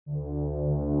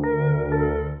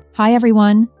Hi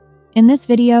everyone! In this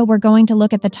video, we're going to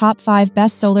look at the top 5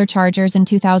 best solar chargers in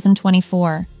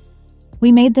 2024.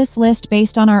 We made this list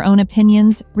based on our own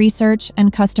opinions, research,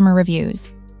 and customer reviews.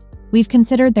 We've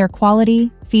considered their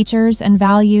quality, features, and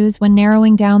values when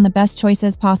narrowing down the best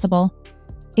choices possible.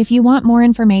 If you want more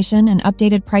information and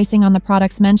updated pricing on the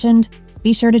products mentioned,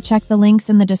 be sure to check the links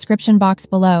in the description box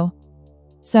below.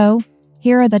 So,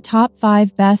 here are the top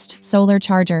 5 best solar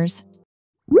chargers.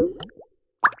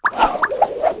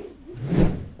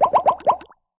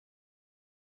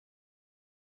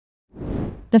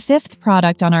 The 5th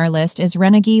product on our list is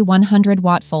Renogy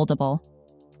 100-watt Foldable.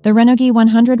 The Renogy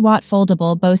 100-watt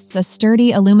Foldable boasts a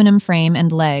sturdy aluminum frame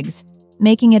and legs,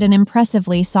 making it an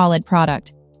impressively solid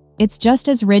product. It's just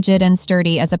as rigid and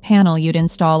sturdy as a panel you'd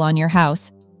install on your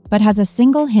house, but has a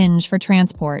single hinge for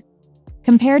transport.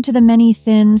 Compared to the many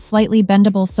thin, slightly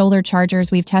bendable solar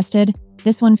chargers we've tested,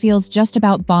 this one feels just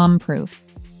about bomb-proof.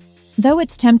 Though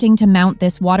it's tempting to mount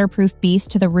this waterproof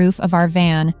beast to the roof of our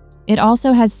van, it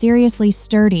also has seriously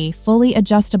sturdy, fully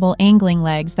adjustable angling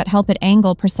legs that help it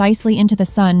angle precisely into the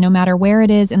sun no matter where it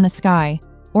is in the sky,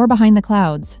 or behind the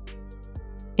clouds.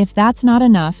 If that's not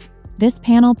enough, this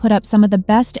panel put up some of the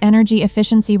best energy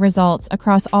efficiency results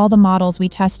across all the models we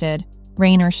tested,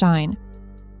 rain or shine.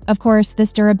 Of course,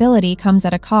 this durability comes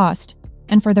at a cost,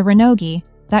 and for the Renogy,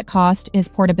 that cost is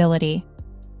portability.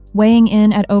 Weighing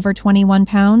in at over 21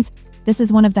 pounds, this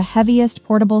is one of the heaviest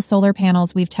portable solar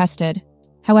panels we've tested.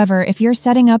 However, if you're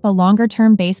setting up a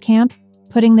longer-term base camp,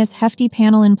 putting this hefty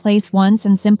panel in place once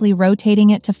and simply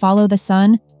rotating it to follow the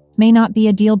sun may not be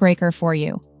a deal-breaker for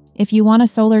you. If you want a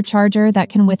solar charger that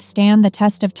can withstand the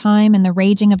test of time and the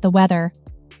raging of the weather,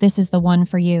 this is the one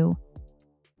for you.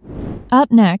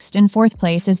 Up next, in 4th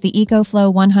place, is the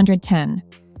Ecoflow 110.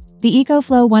 The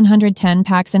Ecoflow 110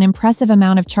 packs an impressive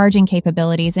amount of charging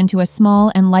capabilities into a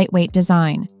small and lightweight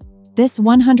design. This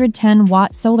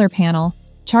 110-watt solar panel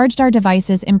charged our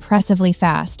devices impressively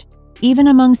fast, even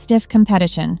among stiff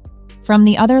competition, from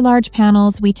the other large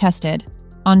panels we tested,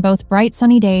 on both bright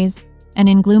sunny days and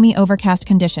in gloomy overcast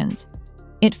conditions.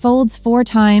 It folds 4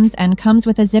 times and comes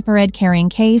with a zippered carrying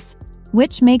case,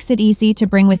 which makes it easy to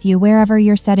bring with you wherever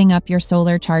you're setting up your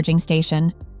solar charging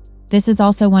station. This is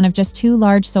also one of just 2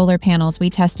 large solar panels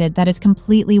we tested that is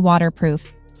completely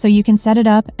waterproof, so you can set it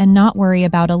up and not worry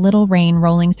about a little rain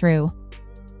rolling through.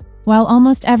 While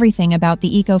almost everything about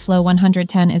the Ecoflow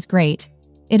 110 is great,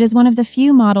 it is one of the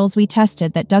few models we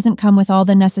tested that doesn't come with all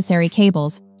the necessary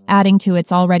cables, adding to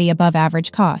its already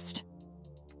above-average cost.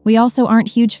 We also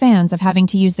aren't huge fans of having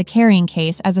to use the carrying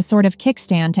case as a sort of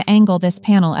kickstand to angle this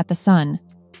panel at the sun.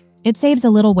 It saves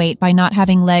a little weight by not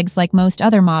having legs like most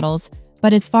other models,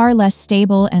 but is far less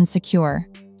stable and secure.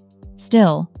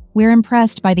 Still, we're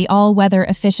impressed by the all-weather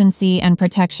efficiency and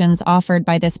protections offered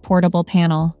by this portable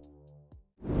panel.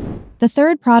 The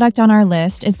 3rd product on our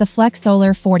list is the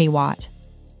Flexsolar 40-watt.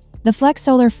 The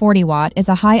Flexsolar 40-watt is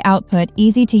a high-output,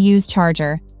 easy-to-use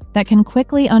charger that can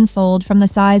quickly unfold from the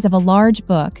size of a large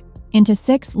book into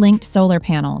 6 linked solar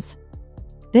panels.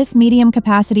 This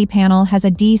medium-capacity panel has a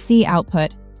DC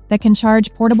output that can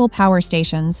charge portable power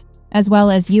stations, as well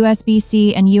as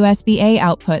USB-C and USB-A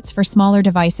outputs for smaller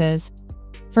devices.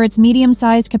 For its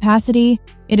medium-sized capacity,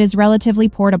 it is relatively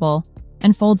portable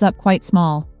and folds up quite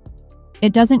small.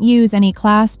 It doesn't use any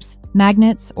clasps,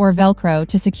 magnets, or Velcro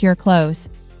to secure close,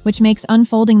 which makes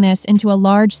unfolding this into a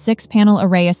large 6-panel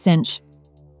array a cinch.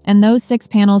 And those 6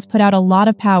 panels put out a lot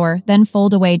of power, then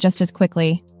fold away just as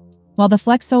quickly. While the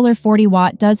Flexsolar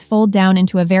 40-watt does fold down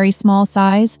into a very small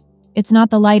size, it's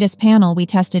not the lightest panel we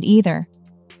tested either.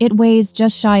 It weighs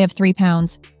just shy of 3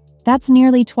 pounds. That's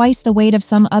nearly twice the weight of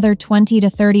some other 20 to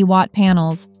 30-watt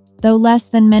panels, though less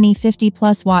than many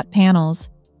 50-plus watt panels.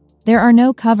 There are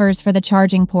no covers for the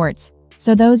charging ports,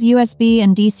 so those USB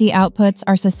and DC outputs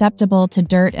are susceptible to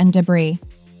dirt and debris.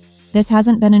 This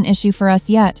hasn't been an issue for us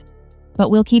yet,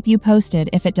 but we'll keep you posted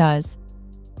if it does.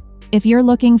 If you're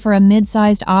looking for a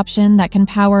mid-sized option that can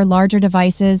power larger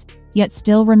devices yet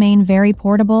still remain very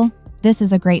portable, this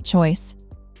is a great choice.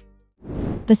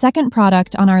 The 2nd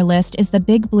product on our list is the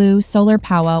Bigblue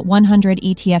Solarpowa 100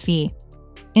 Etfe.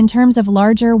 In terms of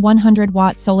larger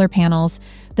 100-watt solar panels,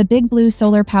 the Bigblue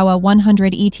Solarpowa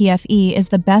 100 Etfe is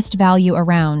the best value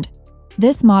around.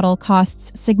 This model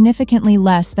costs significantly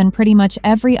less than pretty much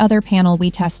every other panel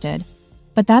we tested.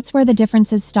 But that's where the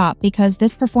differences stop because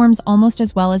this performs almost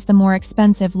as well as the more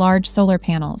expensive large solar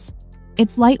panels.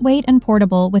 It's lightweight and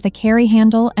portable with a carry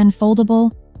handle and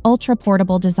foldable,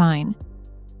 ultra-portable design.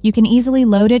 You can easily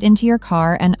load it into your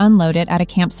car and unload it at a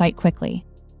campsite quickly.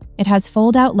 It has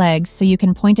fold-out legs so you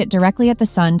can point it directly at the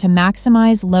sun to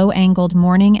maximize low-angled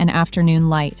morning and afternoon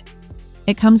light.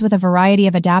 It comes with a variety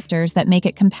of adapters that make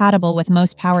it compatible with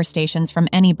most power stations from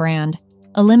any brand,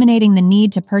 eliminating the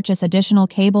need to purchase additional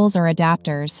cables or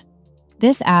adapters.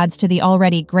 This adds to the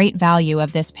already great value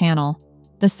of this panel.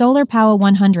 The Solarpowa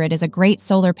 100 is a great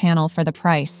solar panel for the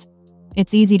price.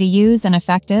 It's easy to use and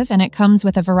effective, and it comes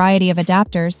with a variety of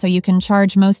adapters so you can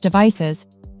charge most devices.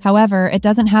 However, it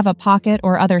doesn't have a pocket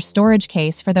or other storage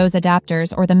case for those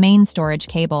adapters or the main storage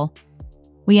cable.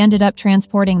 We ended up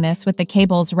transporting this with the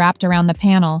cables wrapped around the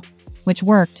panel, which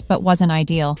worked but wasn't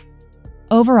ideal.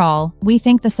 Overall, we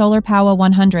think the Solarpowa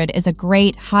 100 is a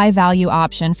great, high-value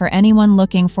option for anyone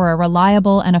looking for a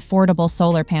reliable and affordable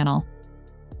solar panel.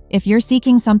 If you're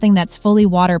seeking something that's fully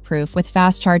waterproof with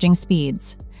fast charging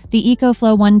speeds, the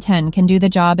Ecoflow 110 can do the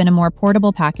job in a more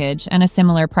portable package and a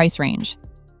similar price range.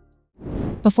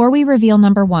 Before we reveal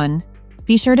number 1,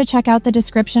 be sure to check out the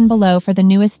description below for the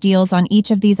newest deals on each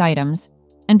of these items,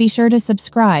 and be sure to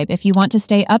subscribe if you want to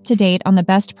stay up to date on the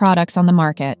best products on the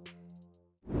market.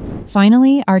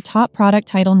 Finally, our top product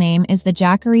title name is the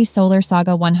Jackery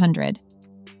Solarsaga 100.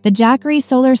 The Jackery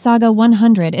Solarsaga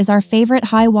 100 is our favorite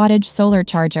high-wattage solar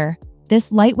charger.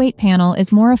 This lightweight panel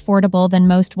is more affordable than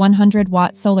most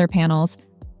 100-watt solar panels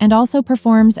and also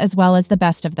performs as well as the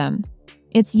best of them.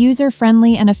 It's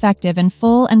user-friendly and effective in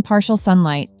full and partial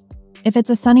sunlight. If it's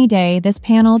a sunny day, this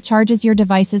panel charges your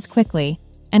devices quickly,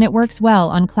 and it works well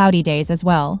on cloudy days as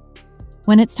well.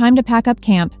 When it's time to pack up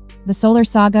camp, the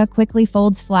Solarsaga quickly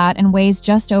folds flat and weighs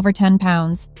just over 10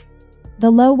 pounds.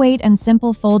 The low weight and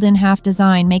simple fold-in-half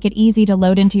design make it easy to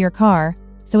load into your car,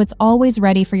 so it's always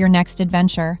ready for your next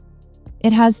adventure.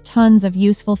 It has tons of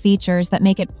useful features that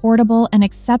make it portable and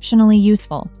exceptionally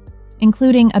useful,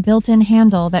 including a built-in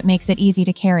handle that makes it easy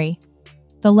to carry.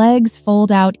 The legs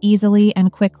fold out easily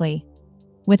and quickly.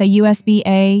 With a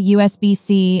USB-A,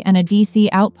 USB-C, and a DC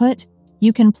output,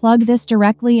 you can plug this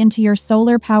directly into your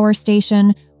solar power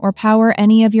station or power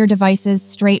any of your devices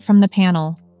straight from the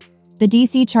panel. The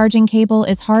DC charging cable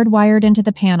is hardwired into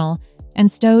the panel and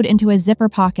stowed into a zipper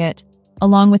pocket,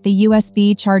 along with the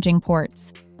USB charging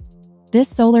ports. This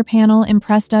solar panel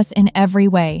impressed us in every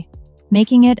way,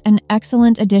 making it an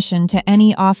excellent addition to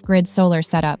any off-grid solar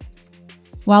setup.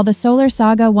 While the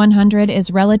Solarsaga 100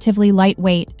 is relatively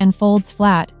lightweight and folds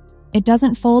flat, it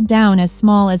doesn't fold down as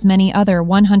small as many other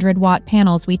 100-watt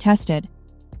panels we tested.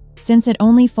 Since it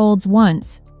only folds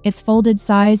once, its folded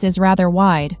size is rather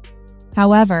wide.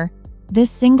 However, this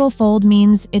single fold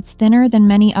means it's thinner than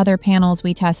many other panels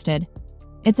we tested.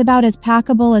 It's about as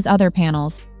packable as other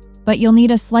panels, but you'll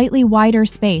need a slightly wider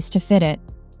space to fit it.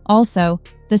 Also,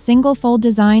 the single fold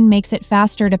design makes it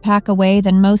faster to pack away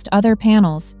than most other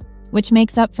panels, which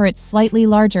makes up for its slightly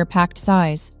larger packed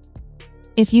size.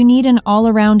 If you need an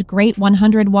all-around great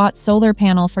 100-watt solar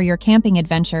panel for your camping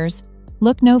adventures,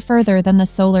 look no further than the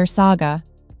Solarsaga.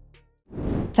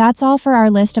 That's all for our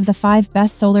list of the 5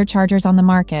 best solar chargers on the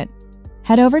market.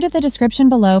 Head over to the description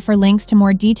below for links to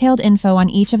more detailed info on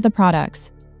each of the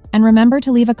products. And remember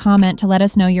to leave a comment to let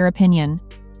us know your opinion.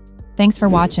 Thanks for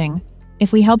watching.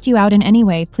 If we helped you out in any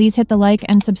way, please hit the like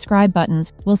and subscribe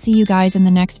buttons. We'll see you guys in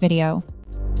the next video.